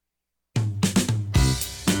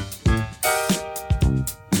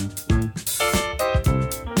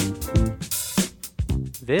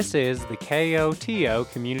This is the KOTO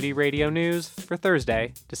Community Radio News for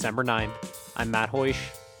Thursday, December 9th. I'm Matt Hoish.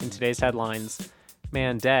 In today's headlines,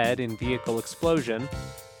 man dead in vehicle explosion,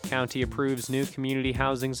 county approves new community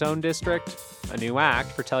housing zone district, a new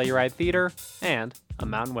act for Telluride Theater, and a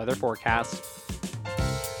mountain weather forecast.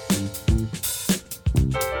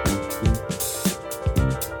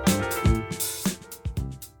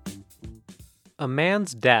 A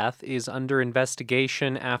man's death is under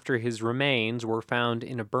investigation after his remains were found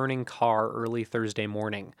in a burning car early Thursday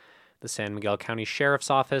morning. The San Miguel County Sheriff's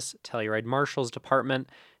Office, Telluride Marshal's Department,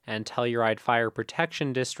 and Telluride Fire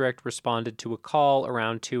Protection District responded to a call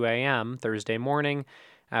around 2 a.m. Thursday morning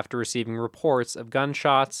after receiving reports of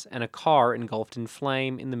gunshots and a car engulfed in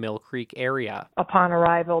flame in the Mill Creek area. Upon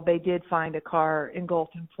arrival, they did find a car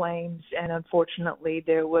engulfed in flames, and unfortunately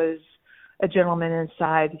there was a gentleman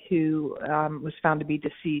inside who was found to be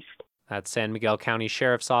deceased. That's San Miguel County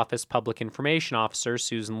Sheriff's Office Public Information Officer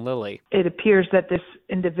Susan Lilly. It appears that this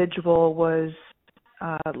individual was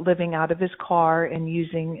living out of his car and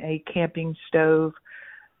using a camping stove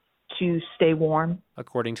to stay warm.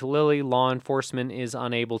 According to Lilly, law enforcement is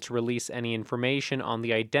unable to release any information on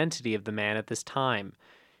the identity of the man at this time.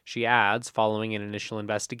 She adds, following an initial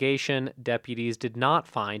investigation, deputies did not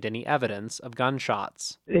find any evidence of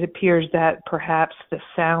gunshots. It appears that perhaps the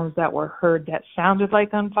sounds that were heard that sounded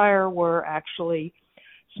like gunfire were actually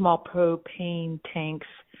small propane tanks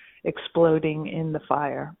exploding in the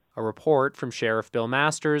fire. A report from Sheriff Bill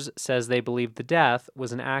Masters says they believe the death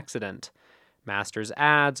was an accident. Masters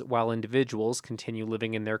adds, while individuals continue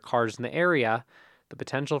living in their cars in the area, the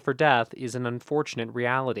potential for death is an unfortunate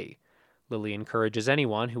reality. Lilly encourages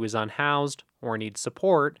anyone who is unhoused or needs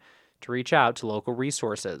support to reach out to local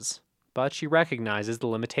resources, but she recognizes the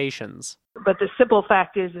limitations. But the simple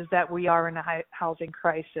fact is that we are in a housing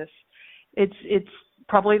crisis. It's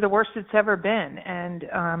probably the worst it's ever been,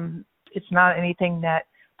 and it's not anything that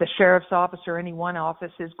the sheriff's office or any one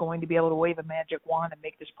office is going to be able to wave a magic wand and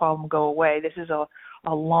make this problem go away. This is a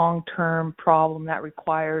long-term problem that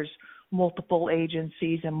requires multiple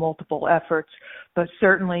agencies and multiple efforts, but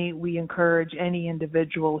certainly we encourage any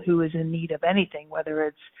individual who is in need of anything, whether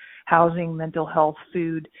it's housing, mental health,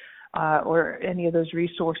 food, or any of those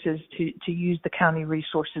resources, to use the county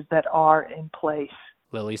resources that are in place.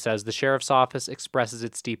 Lilly says the sheriff's office expresses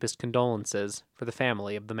its deepest condolences for the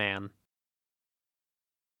family of the man.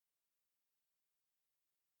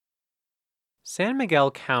 San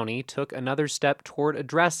Miguel County took another step toward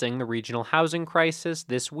addressing the regional housing crisis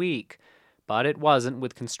this week, but it wasn't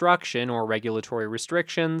with construction or regulatory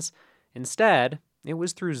restrictions. Instead, it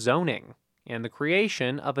was through zoning and the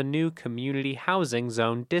creation of a new community housing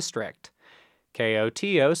zone district.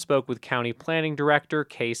 KOTO spoke with County Planning Director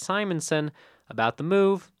Kay Simonson about the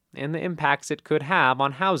move and the impacts it could have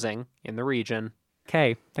on housing in the region.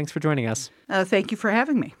 Kay, thanks for joining us. Thank you for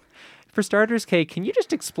having me. For starters, Kay, can you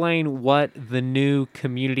just explain what the new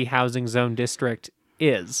community housing zone district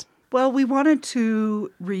is? Well, we wanted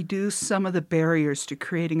to reduce some of the barriers to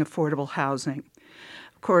creating affordable housing.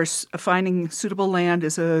 Of course, finding suitable land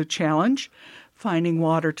is a challenge. Finding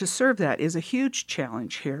water to serve that is a huge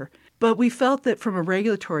challenge here. But we felt that from a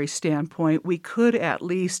regulatory standpoint, we could at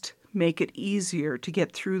least make it easier to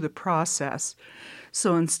get through the process.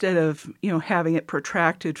 So instead of, having it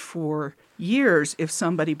protracted for years, if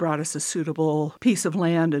somebody brought us a suitable piece of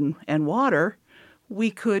land and water, we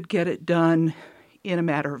could get it done in a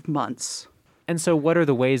matter of months. And so what are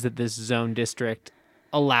the ways that this zone district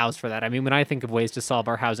allows for that? I mean, when I think of ways to solve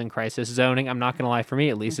our housing crisis, zoning, I'm not going to lie, for me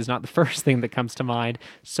at least, is not the first thing that comes to mind.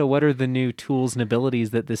 So what are the new tools and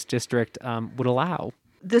abilities that this district would allow?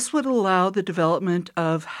 This would allow the development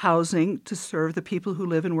of housing to serve the people who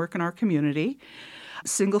live and work in our community,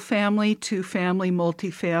 single-family, two-family,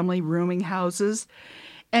 multifamily rooming houses,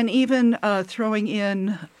 and even throwing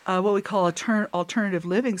in what we call alternative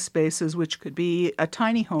living spaces, which could be a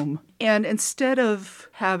tiny home. And instead of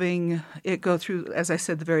having it go through, as I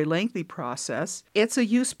said, the very lengthy process, it's a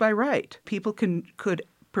use by right. People could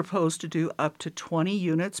propose to do up to 20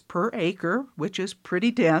 units per acre, which is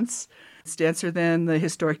pretty dense. It's denser than the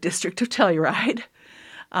historic district of Telluride,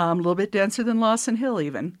 a little bit denser than Lawson Hill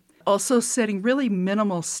even. Also setting really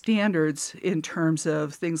minimal standards in terms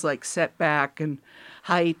of things like setback and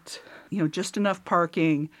height, just enough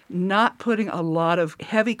parking, not putting a lot of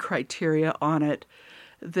heavy criteria on it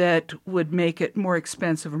that would make it more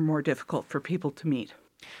expensive or more difficult for people to meet.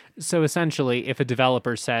 So essentially, if a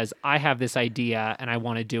developer says, I have this idea and I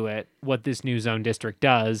want to do it, what this new zone district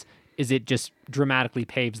does is it just dramatically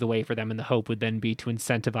paves the way for them, and the hope would then be to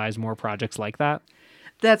incentivize more projects like that?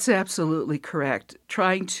 That's absolutely correct.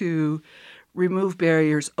 Trying to remove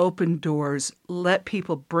barriers, open doors, let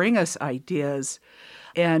people bring us ideas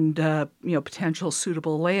and potential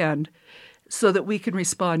suitable land so that we can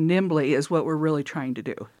respond nimbly is what we're really trying to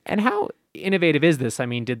do. And how innovative is this? I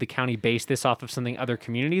mean, did the county base this off of something other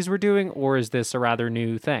communities were doing, or is this a rather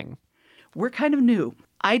new thing? We're kind of new.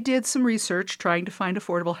 I did some research trying to find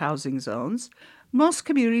affordable housing zones. Most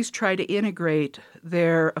communities try to integrate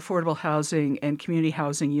their affordable housing and community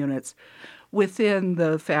housing units within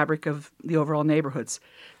the fabric of the overall neighborhoods.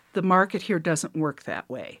 The market here doesn't work that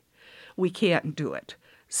way. We can't do it.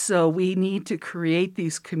 So we need to create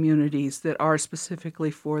these communities that are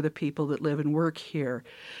specifically for the people that live and work here,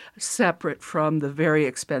 separate from the very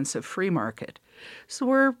expensive free market. So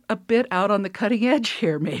we're a bit out on the cutting edge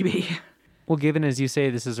here, maybe. Well, given, as you say,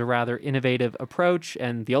 this is a rather innovative approach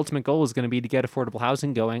and the ultimate goal is going to be to get affordable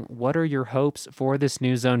housing going, what are your hopes for this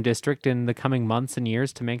new zone district in the coming months and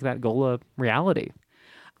years to make that goal a reality?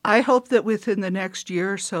 I hope that within the next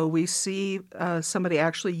year or so we see somebody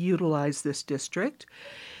actually utilize this district.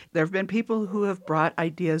 There have been people who have brought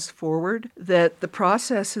ideas forward that the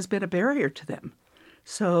process has been a barrier to them.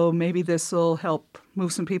 So maybe this will help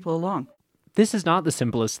move some people along. This is not the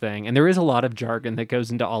simplest thing, and there is a lot of jargon that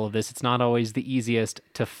goes into all of this. It's not always the easiest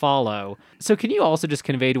to follow. So can you also just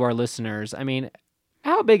convey to our listeners, I mean,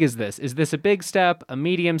 how big is this? Is this a big step, a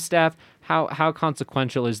medium step? How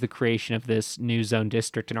consequential is the creation of this new zone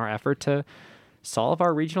district in our effort to solve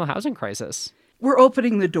our regional housing crisis? We're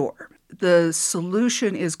opening the door. The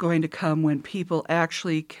solution is going to come when people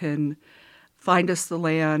actually can find us the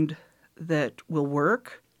land that will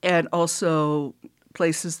work and also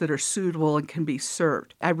places that are suitable and can be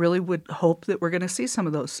served. I really would hope that we're going to see some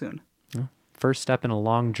of those soon. First step in a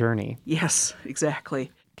long journey. Yes, exactly.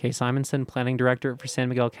 Kay Simonson, Planning Director for San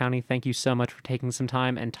Miguel County, thank you so much for taking some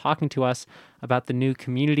time and talking to us about the new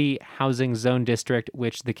Community Housing Zone District,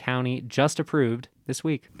 which the county just approved this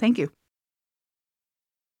week. Thank you.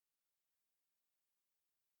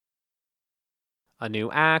 A new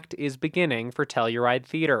act is beginning for Telluride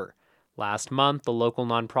Theater. Last month, the local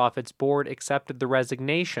nonprofit's board accepted the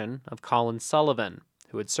resignation of Colin Sullivan,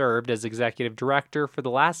 who had served as executive director for the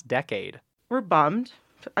last decade. We're bummed,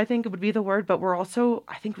 I think it would be the word, but we're also,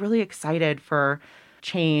 I think, really excited for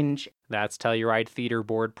change. That's Telluride Theater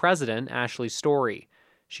Board President Ashley Story.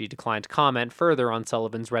 She declined to comment further on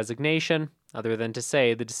Sullivan's resignation, other than to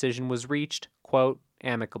say the decision was reached, quote,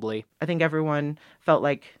 amicably. I think everyone felt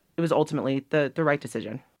like it was ultimately the right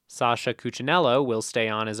decision. Sasha Cuccinello will stay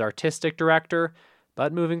on as artistic director,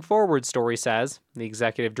 but moving forward, Story says, the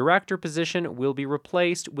executive director position will be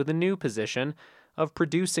replaced with a new position of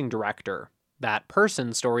producing director. That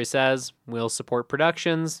person, Story says, will support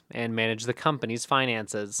productions and manage the company's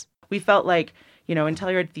finances. We felt like, in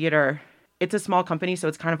Telluride Theater, it's a small company, so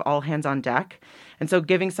it's kind of all hands on deck. And so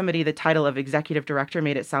giving somebody the title of executive director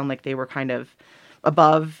made it sound like they were kind of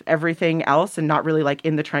above everything else and not really like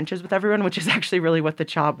in the trenches with everyone, which is actually really what the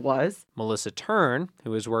job was. Melissa Tern,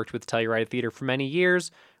 who has worked with Telluride Theater for many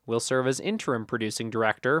years, will serve as interim producing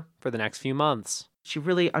director for the next few months. She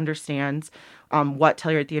really understands what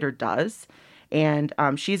Telluride Theater does, and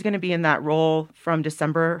she's going to be in that role from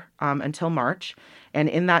December until March. And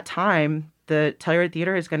in that time, the Telluride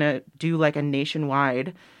Theater is going to do like a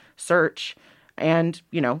nationwide search and,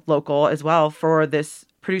 local as well for this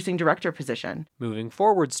producing director position. Moving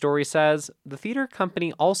forward, Story says, the theater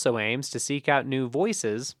company also aims to seek out new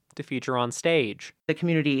voices to feature on stage. The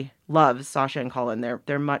community loves Sasha and Colin.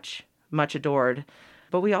 They're much, much adored.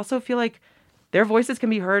 But we also feel like their voices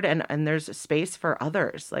can be heard and there's space for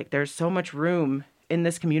others. Like there's so much room in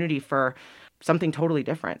this community for something totally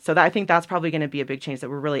different. So I think that's probably going to be a big change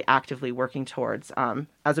that we're really actively working towards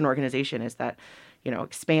as an organization, is that,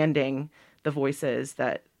 expanding the voices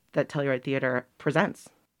that Telluride Theater presents.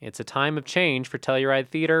 It's a time of change for Telluride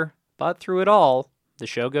Theater, but through it all, the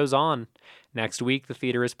show goes on. Next week, the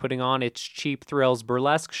theater is putting on its Cheap Thrills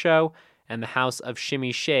burlesque show and the House of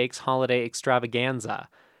Shimmy Shakes holiday extravaganza.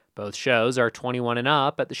 Both shows are 21 and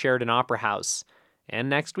up at the Sheridan Opera House. And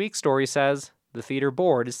next week, Story says, the theater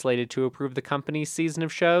board is slated to approve the company's season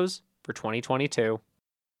of shows for 2022.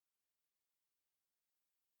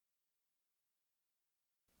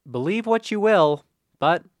 Believe what you will,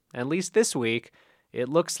 but at least this week, it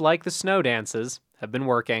looks like the snow dances have been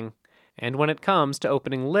working. And when it comes to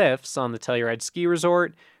opening lifts on the Telluride Ski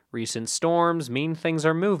Resort, recent storms mean things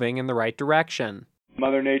are moving in the right direction.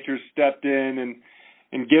 Mother Nature stepped in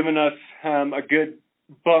and given us a good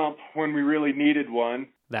bump when we really needed one.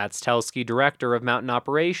 That's Telski Director of Mountain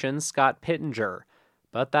Operations, Scott Pittenger.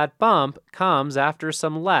 But that bump comes after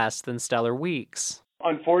some less than stellar weeks.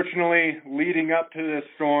 Unfortunately, leading up to this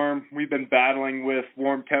storm, we've been battling with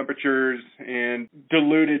warm temperatures and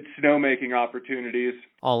diluted snowmaking opportunities.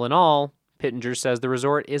 All in all, Pittenger says the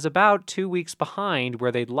resort is about 2 weeks behind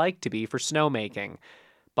where they'd like to be for snowmaking.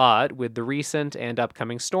 But with the recent and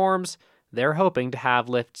upcoming storms, they're hoping to have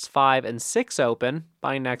lifts 5 and 6 open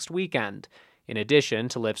by next weekend, in addition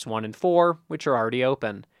to lifts 1 and 4, which are already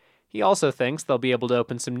open. He also thinks they'll be able to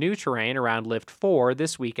open some new terrain around lift 4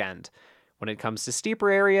 this weekend. When it comes to steeper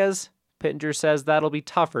areas, Pittenger says that'll be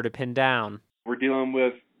tougher to pin down. We're dealing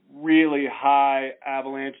with really high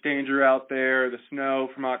avalanche danger out there. The snow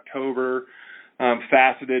from October,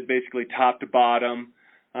 faceted basically top to bottom.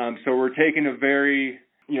 So we're taking a very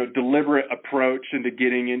deliberate approach into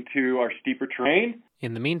getting into our steeper terrain.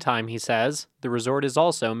 In the meantime, he says, the resort is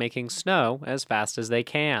also making snow as fast as they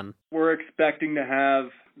can. We're expecting to have,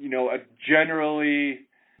 a generally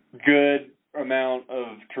good amount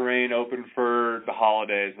of terrain open for the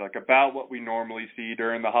holidays, like about what we normally see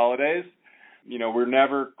during the holidays. We're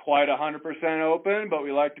never quite 100% open, but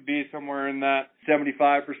we like to be somewhere in that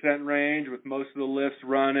 75% range with most of the lifts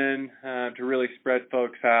running to really spread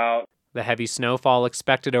folks out. The heavy snowfall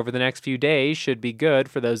expected over the next few days should be good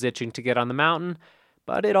for those itching to get on the mountain,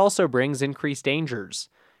 but it also brings increased dangers.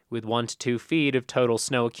 With 1 to 2 feet of total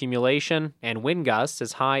snow accumulation and wind gusts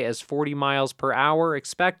as high as 40 miles per hour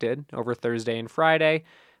expected over Thursday and Friday,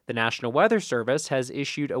 the National Weather Service has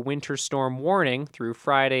issued a winter storm warning through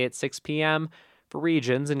Friday at 6 p.m. for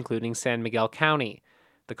regions including San Miguel County.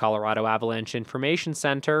 The Colorado Avalanche Information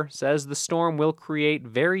Center says the storm will create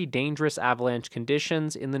very dangerous avalanche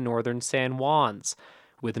conditions in the northern San Juans,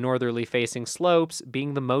 with northerly facing slopes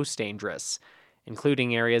being the most dangerous,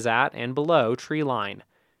 including areas at and below tree line.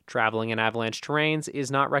 Traveling in avalanche terrains is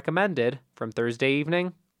not recommended from Thursday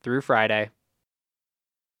evening through Friday.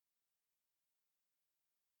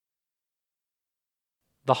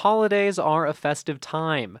 The holidays are a festive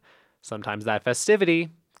time. Sometimes that festivity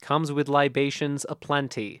comes with libations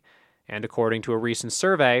aplenty. And according to a recent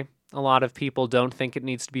survey, a lot of people don't think it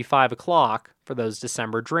needs to be 5 o'clock for those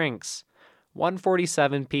December drinks.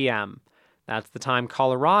 1:47 p.m. That's the time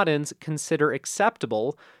Coloradans consider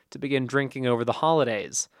acceptable to begin drinking over the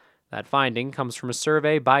holidays. That finding comes from a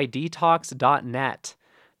survey by Detox.net.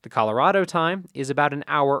 The Colorado time is about an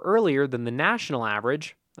hour earlier than the national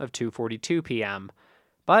average of 2:42 p.m.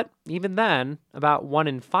 But even then, about 1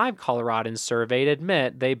 in 5 Coloradans surveyed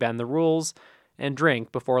admit they bend the rules and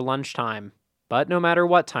drink before lunchtime. But no matter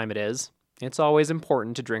what time it is, it's always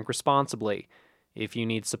important to drink responsibly. If you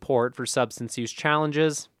need support for substance use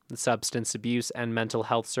challenges, the Substance Abuse and Mental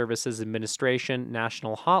Health Services Administration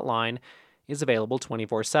National Hotline is available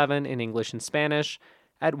 24/7 in English and Spanish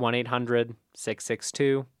at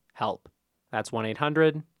 1-800-662-HELP. That's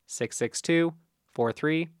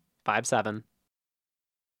 1-800-662-4357.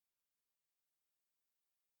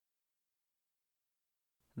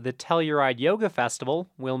 The Telluride Yoga Festival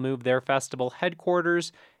will move their festival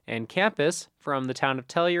headquarters and campus from the town of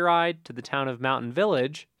Telluride to the town of Mountain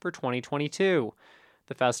Village for 2022.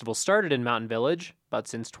 The festival started in Mountain Village, but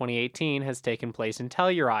since 2018 has taken place in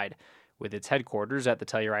Telluride, with its headquarters at the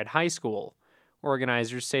Telluride High School.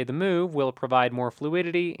 Organizers say the move will provide more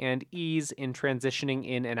fluidity and ease in transitioning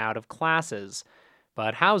in and out of classes.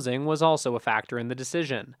 But housing was also a factor in the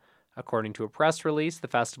decision. According to a press release, the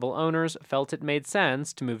festival owners felt it made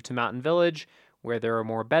sense to move to Mountain Village, where there are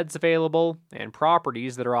more beds available and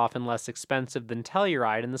properties that are often less expensive than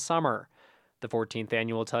Telluride in the summer. The 14th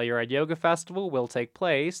annual Telluride Yoga Festival will take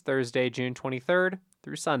place Thursday, June 23rd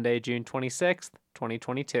through Sunday, June 26th,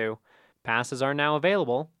 2022. Passes are now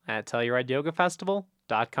available at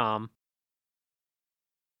TellurideYogaFestival.com.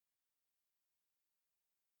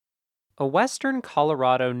 A Western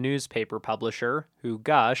Colorado newspaper publisher who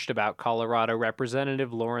gushed about Colorado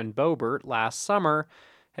Representative Lauren Boebert last summer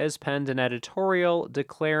has penned an editorial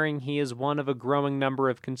declaring he is one of a growing number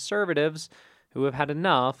of conservatives who have had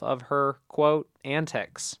enough of her, quote,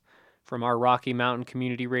 antics. From our Rocky Mountain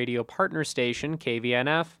Community Radio partner station,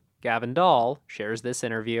 KVNF, Gavin Dahl shares this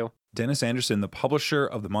interview. Dennis Anderson, the publisher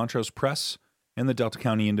of the Montrose Press and the Delta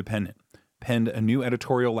County Independent, penned a new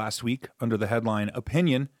editorial last week under the headline,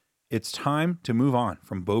 Opinion, It's Time to Move On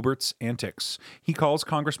from Boebert's Antics. He calls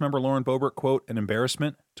Congressmember Lauren Boebert, quote, an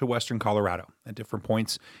embarrassment to Western Colorado. At different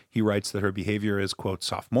points, he writes that her behavior is, quote,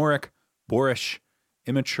 sophomoric, boorish,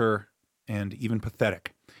 immature, and even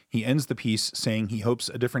pathetic. He ends the piece saying he hopes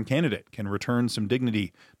a different candidate can return some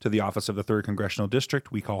dignity to the office of the 3rd Congressional District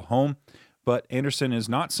we call home. But Anderson is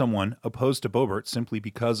not someone opposed to Boebert simply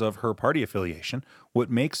because of her party affiliation. What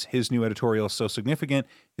makes his new editorial so significant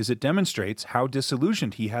is it demonstrates how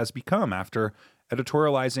disillusioned he has become after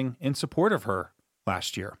editorializing in support of her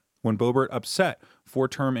last year. When Boebert upset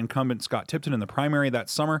four-term incumbent Scott Tipton in the primary that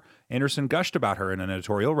summer, Anderson gushed about her in an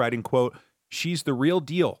editorial, writing, quote, "She's the real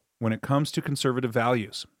deal when it comes to conservative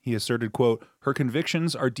values." He asserted, quote, "Her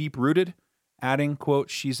convictions are deep-rooted," adding,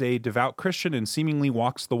 quote, "She's a devout Christian and seemingly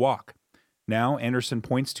walks the walk." Now Anderson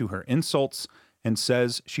points to her insults and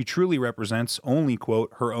says she truly represents only,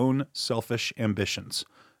 quote, her own selfish ambitions,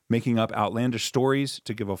 making up outlandish stories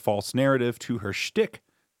to give a false narrative to her shtick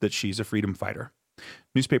that she's a freedom fighter.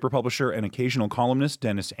 Newspaper publisher and occasional columnist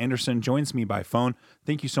Dennis Anderson joins me by phone.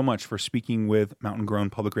 Thank you so much for speaking with Mountain Grown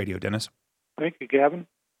Public Radio, Dennis. Thank you, Gavin.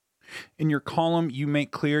 In your column, you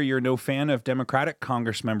make clear you're no fan of Democratic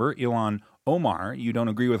Congressmember Ilhan Omar. You don't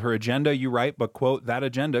agree with her agenda, you write, but, quote, "that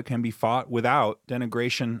agenda can be fought without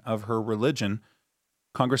denigration of her religion."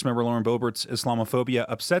 Congressmember Lauren Boebert's Islamophobia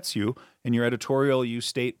upsets you. In your editorial, you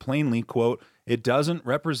state plainly, quote, "it doesn't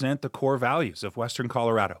represent the core values of Western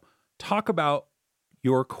Colorado." Talk about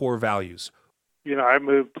your core values. You know, I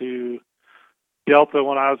moved to Delta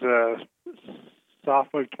when I was a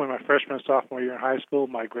sophomore, between my freshman and sophomore year in high school.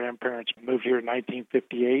 My grandparents moved here in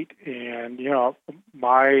 1958. And, you know,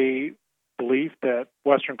 my belief that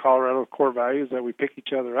Western Colorado core values that we pick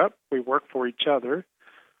each other up, we work for each other.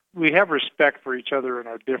 We have respect for each other and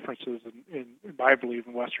our differences, I believe,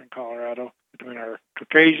 in Western Colorado, between our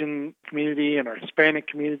Caucasian community and our Hispanic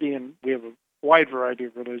community, and we have a wide variety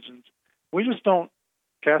of religions. We just don't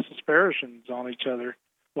cast aspersions on each other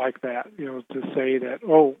like that, you know, to say that,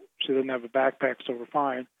 oh, she didn't have a backpack, so we're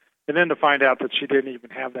fine. And then to find out that she didn't even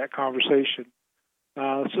have that conversation.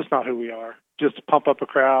 It's just not who we are. Just to pump up a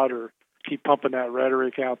crowd or keep pumping that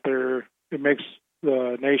rhetoric out there, it makes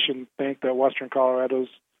the nation think that Western Colorado's,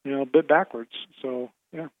 you know, a bit backwards. So,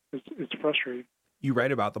 yeah, it's frustrating. You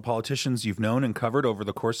write about the politicians you've known and covered over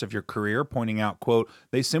the course of your career, pointing out, quote,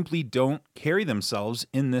 "they simply don't carry themselves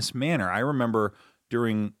in this manner." I remember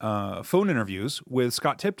during phone interviews with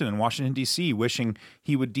Scott Tipton in Washington, D.C., wishing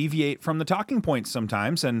he would deviate from the talking points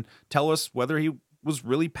sometimes and tell us whether he was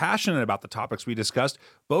really passionate about the topics we discussed.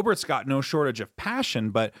 Boebert's got no shortage of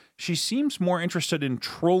passion, but she seems more interested in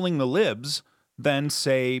trolling the libs than,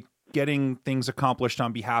 say, getting things accomplished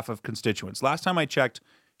on behalf of constituents. Last time I checked,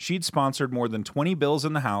 she'd sponsored more than 20 bills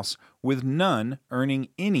in the House, with none earning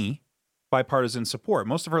any bipartisan support.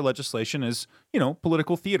 Most of her legislation is, you know,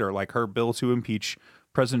 political theater, like her bill to impeach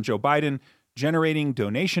President Joe Biden, generating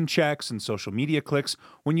donation checks and social media clicks.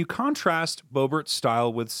 When you contrast Boebert's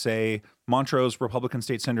style with, say, Montrose Republican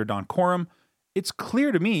State Senator Don Coram, it's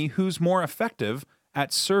clear to me who's more effective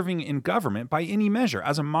at serving in government by any measure.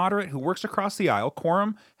 As a moderate who works across the aisle,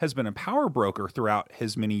 Coram has been a power broker throughout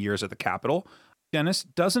his many years at the Capitol. Dennis,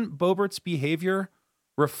 doesn't Boebert's behavior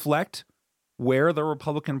reflect where the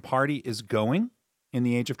Republican Party is going in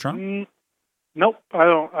the age of Trump? Nope, I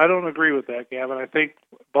don't agree with that, Gavin. I think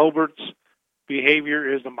Boebert's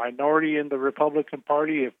behavior is a minority in the Republican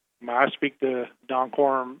Party. If I speak to Don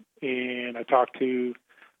Coram and I talk to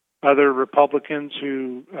other Republicans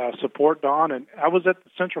who support Don, and I was at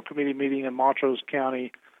the Central Committee meeting in Montrose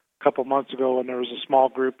County a couple months ago, and there was a small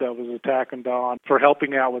group that was attacking Don for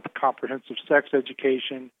helping out with comprehensive sex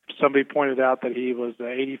education. Somebody pointed out that he was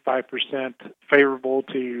 85% favorable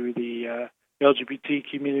to the LGBT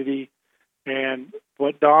community. And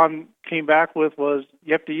what Don came back with was,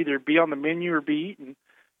 you have to either be on the menu or be eaten.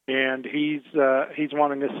 And he's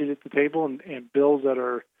wanting a seat at the table, and bills that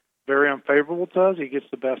are very unfavorable to us, he gets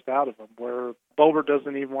the best out of them, where Boebert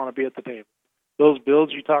doesn't even want to be at the table. Those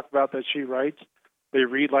bills you talk about that she writes, they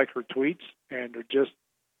read like her tweets, and they're just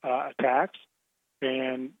attacks,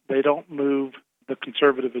 and they don't move the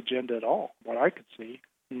conservative agenda at all, what I could see.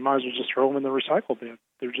 You might as well just throw them in the recycle bin.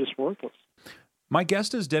 They're just worthless. My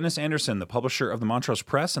guest is Dennis Anderson, the publisher of the Montrose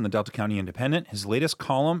Press and the Delta County Independent. His latest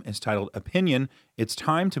column is titled Opinion, It's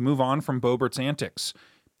Time to Move On from Boebert's Antics.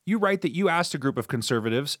 You write that you asked a group of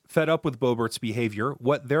conservatives fed up with Boebert's behavior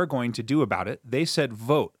what they're going to do about it. They said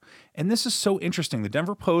vote. And this is so interesting. The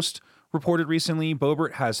Denver Post reported recently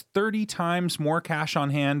Boebert has 30 times more cash on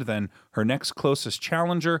hand than her next closest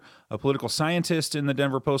challenger. A political scientist in the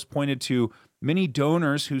Denver Post pointed to many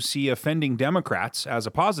donors who see offending Democrats as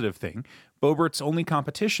a positive thing. Boebert's only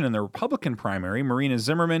competition in the Republican primary, Marina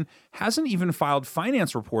Zimmerman, hasn't even filed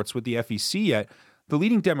finance reports with the FEC yet. The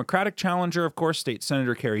leading Democratic challenger, of course, State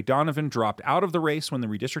Senator Carrie Donovan, dropped out of the race when the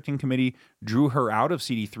redistricting committee drew her out of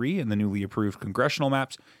CD3 in the newly approved congressional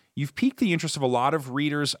maps. You've piqued the interest of a lot of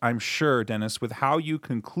readers, I'm sure, Dennis, with how you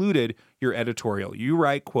concluded your editorial. You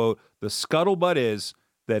write, quote, "The scuttlebutt is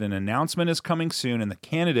that an announcement is coming soon and the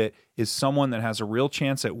candidate is someone that has a real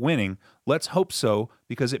chance at winning. Let's hope so,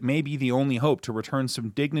 because it may be the only hope to return some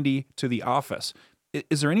dignity to the office."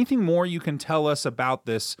 Is there anything more you can tell us about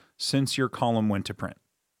this since your column went to print?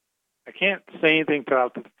 I can't say anything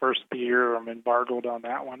throughout the first of the year. I'm embargoed on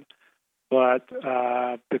that one. But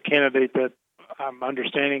the candidate that I'm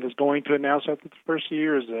understanding is going to announce after the first of the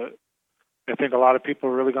year is I think a lot of people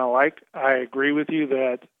are really going to like. I agree with you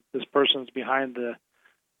that this person's behind the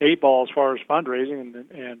 8 ball as far as fundraising,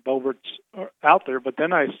 and Boebert's out there. But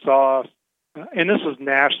then I saw, and this is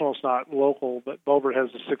national, it's not local, but Boebert has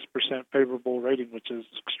a 6% favorable rating, which is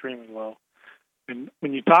extremely low. And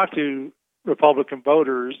when you talk to Republican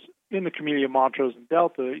voters in the community of Montrose and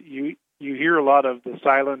Delta, you hear a lot of the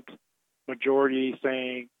silent majority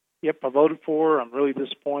saying, yep, I voted for her, I'm really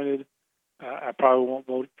disappointed. I probably won't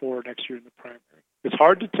vote for her next year in the primary. It's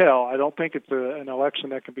hard to tell. I don't think it's an election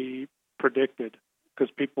that can be predicted, because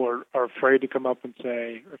people are afraid to come out and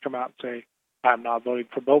say, I'm not voting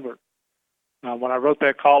for Boebert. When I wrote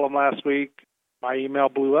that column last week, my email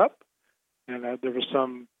blew up, and there was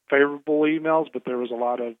some favorable emails, but there was a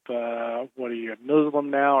lot of, what are you, a Muslim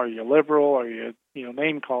now? Are you liberal? Are you,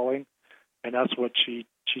 name calling? And that's what she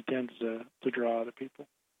tends to draw other people.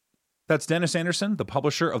 That's Dennis Anderson, the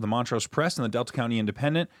publisher of the Montrose Press and the Delta County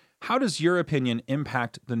Independent. How does your opinion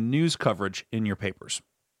impact the news coverage in your papers?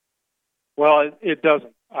 Well, it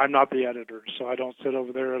doesn't. I'm not the editor, so I don't sit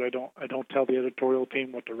over there, and I don't tell the editorial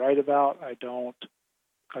team what to write about. I don't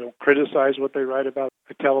criticize what they write about.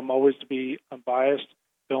 I tell them always to be unbiased.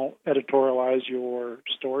 Don't editorialize your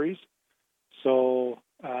stories. So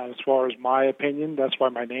as far as my opinion, that's why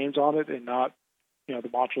my name's on it, and not the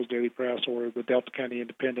Montrose Daily Press or the Delta County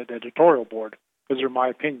Independent editorial board, because they're my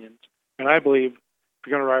opinions. And I believe if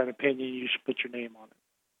you're going to write an opinion, you should put your name on it.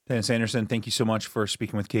 Dennis Anderson, thank you so much for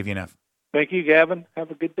speaking with KVNF. Thank you, Gavin. Have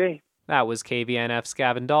a good day. That was KVNF's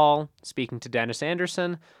Gavin Dahl speaking to Dennis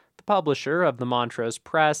Anderson, the publisher of the Montrose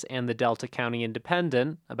Press and the Delta County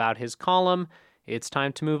Independent, about his column, It's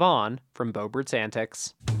Time to Move On from Boebert's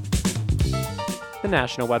Antics. The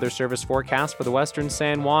National Weather Service forecast for the western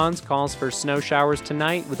San Juans calls for snow showers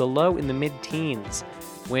tonight with a low in the mid-teens.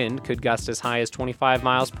 Wind could gust as high as 25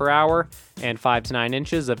 miles per hour, and 5 to 9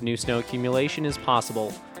 inches of new snow accumulation is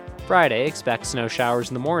possible. Friday, expect snow showers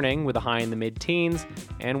in the morning with a high in the mid-teens,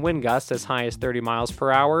 and wind gusts as high as 30 miles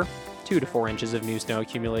per hour. 2 to 4 inches of new snow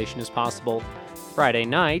accumulation is possible. Friday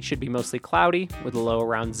night should be mostly cloudy with a low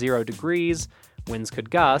around 0 degrees. Winds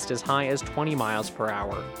could gust as high as 20 miles per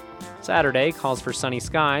hour. Saturday calls for sunny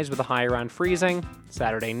skies with a high around freezing.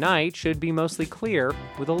 Saturday night should be mostly clear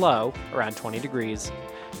with a low around 20 degrees.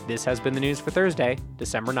 This has been the news for Thursday,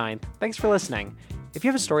 December 9th. Thanks for listening. If you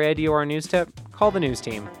have a story idea or a news tip, call the news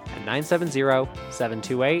team at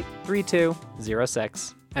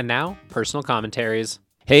 970-728-3206. And now, personal commentaries.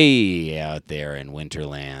 Hey, out there in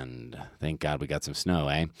Winterland. Thank God we got some snow,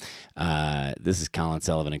 eh? This is Colin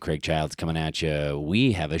Sullivan and Craig Childs coming at you.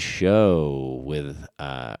 We have a show with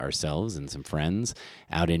ourselves and some friends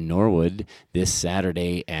out in Norwood this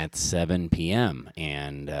Saturday at 7 p.m.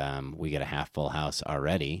 And we got a half full house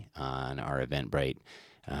already on our Eventbrite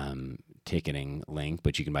ticketing link,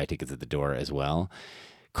 but you can buy tickets at the door as well.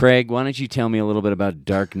 Craig, why don't you tell me a little bit about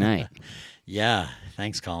Dark Knight? Yeah,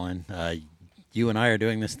 thanks, Colin. You and I are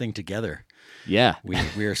doing this thing together. Yeah,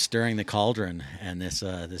 we are stirring the cauldron, and this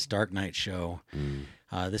Dark Knight show.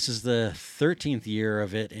 This is the 13th year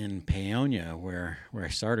of it in Paonia, where I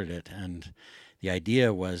started it, and the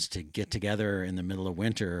idea was to get together in the middle of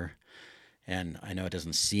winter. And I know it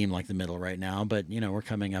doesn't seem like the middle right now, but we're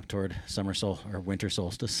coming up toward winter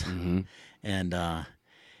solstice, and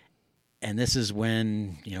this is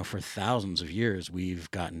when for thousands of years we've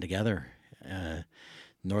gotten together.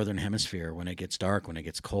 Northern Hemisphere, when it gets dark, when it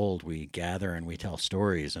gets cold, we gather and we tell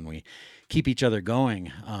stories and we keep each other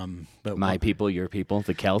going. But my people, your people,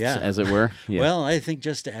 the Celts, yeah. as it were. Yeah. Well, I think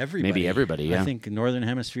just everybody. Maybe everybody, yeah. I think Northern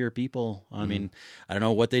Hemisphere people, I mean, I don't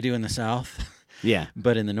know what they do in the South. Yeah.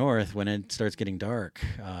 But in the North, when it starts getting dark,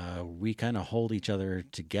 we kind of hold each other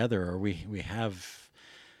together, or we have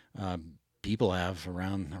people have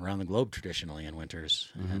around the globe traditionally in winters,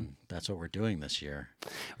 and that's what we're doing this year.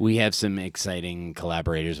 We have some exciting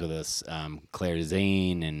collaborators with us. Claire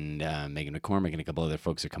Zane and Megan McCormick and a couple other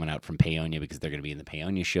folks are coming out from Paonia because they're going to be in the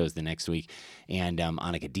Paonia shows the next week. And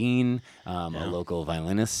Annika Dean, a local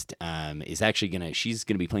violinist, she's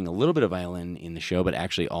going to be playing a little bit of violin in the show, but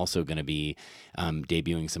actually also going to be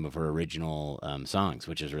debuting some of her original songs,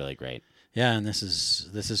 which is really great. Yeah, and this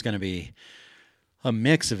is going to be a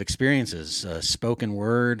mix of experiences, spoken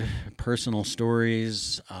word, personal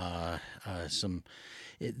stories. The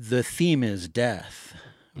theme is death,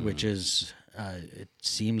 which is, it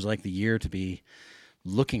seems like the year to be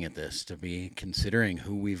looking at this, to be considering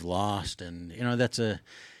who we've lost. And, that's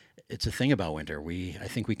it's a thing about winter. I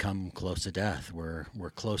think we come close to death. We're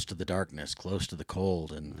close to the darkness, close to the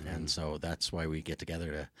cold, and so that's why we get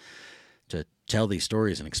together to tell these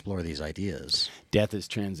stories and explore these ideas. Death is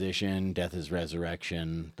transition, death is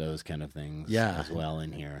resurrection, those kind of things as well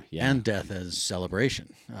in here. Yeah. And death as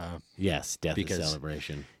celebration. Yes, death is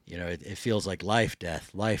celebration. It feels like life,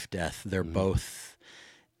 death, they're both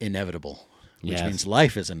inevitable, which means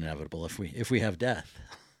life is inevitable if we have death.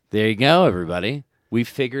 There you go, everybody. We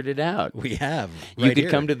figured it out. We have. You could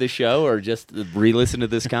come to the show or just re-listen to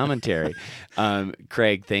this commentary.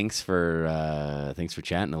 Craig, thanks for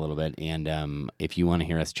chatting a little bit. And if you want to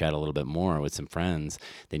hear us chat a little bit more with some friends,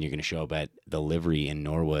 then you're going to show up at the Livery in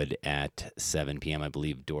Norwood at 7 p.m. I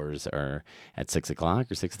believe doors are at 6 o'clock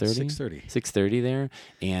or 6:30? 6:30. 6:30 there.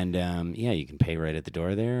 And you can pay right at the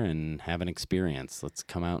door there and have an experience. Let's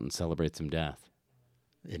come out and celebrate some death.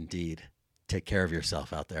 Indeed. Take care of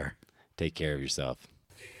yourself out there. Take care of yourself.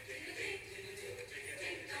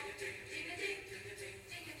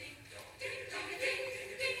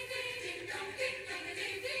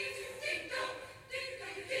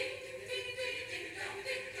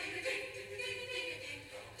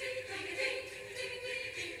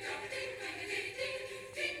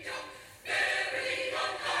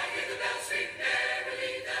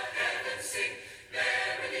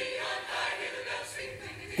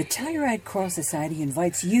 The Telluride Choral Society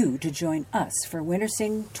invites you to join us for Winter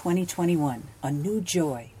Sing 2021, A New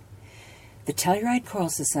Joy. The Telluride Choral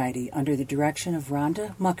Society, under the direction of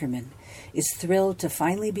Rhonda Muckerman, is thrilled to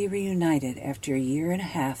finally be reunited after a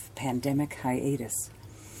 1.5-year pandemic hiatus.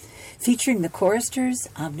 Featuring the choristers,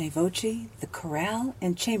 Omne Voce, the chorale,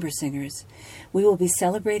 and chamber singers, we will be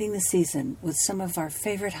celebrating the season with some of our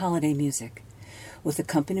favorite holiday music, with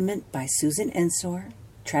accompaniment by Susan Ensor,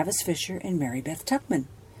 Travis Fisher, and Mary Beth Tuckman.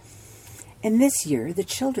 And this year, the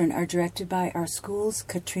children are directed by our school's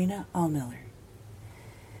Katrina Allmiller.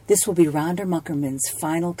 This will be Rhonda Muckerman's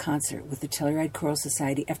final concert with the Telluride Choral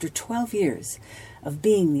Society after 12 years of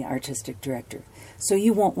being the artistic director, so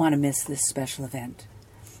you won't want to miss this special event.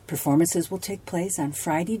 Performances will take place on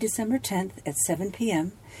Friday, December 10th at 7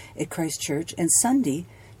 p.m. at Christ Church and Sunday,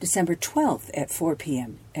 December 12th at 4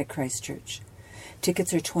 p.m. at Christ Church.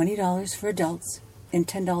 Tickets are $20 for adults and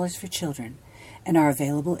 $10 for children and are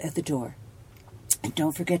available at the door. And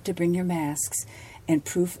don't forget to bring your masks and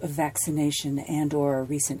proof of vaccination and or a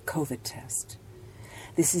recent COVID test.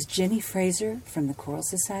 This is Jenny Fraser from the Choral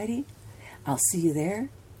Society. I'll see you there,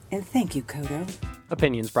 and thank you, Kodo.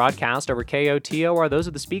 Opinions broadcast over KOTO are those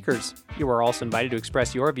of the speakers. You are also invited to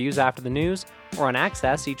express your views after the news or on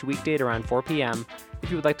Access each weekday at around 4 p.m.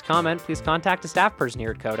 If you would like to comment, please contact a staff person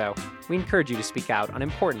here at Kodo. We encourage you to speak out on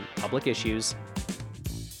important public issues.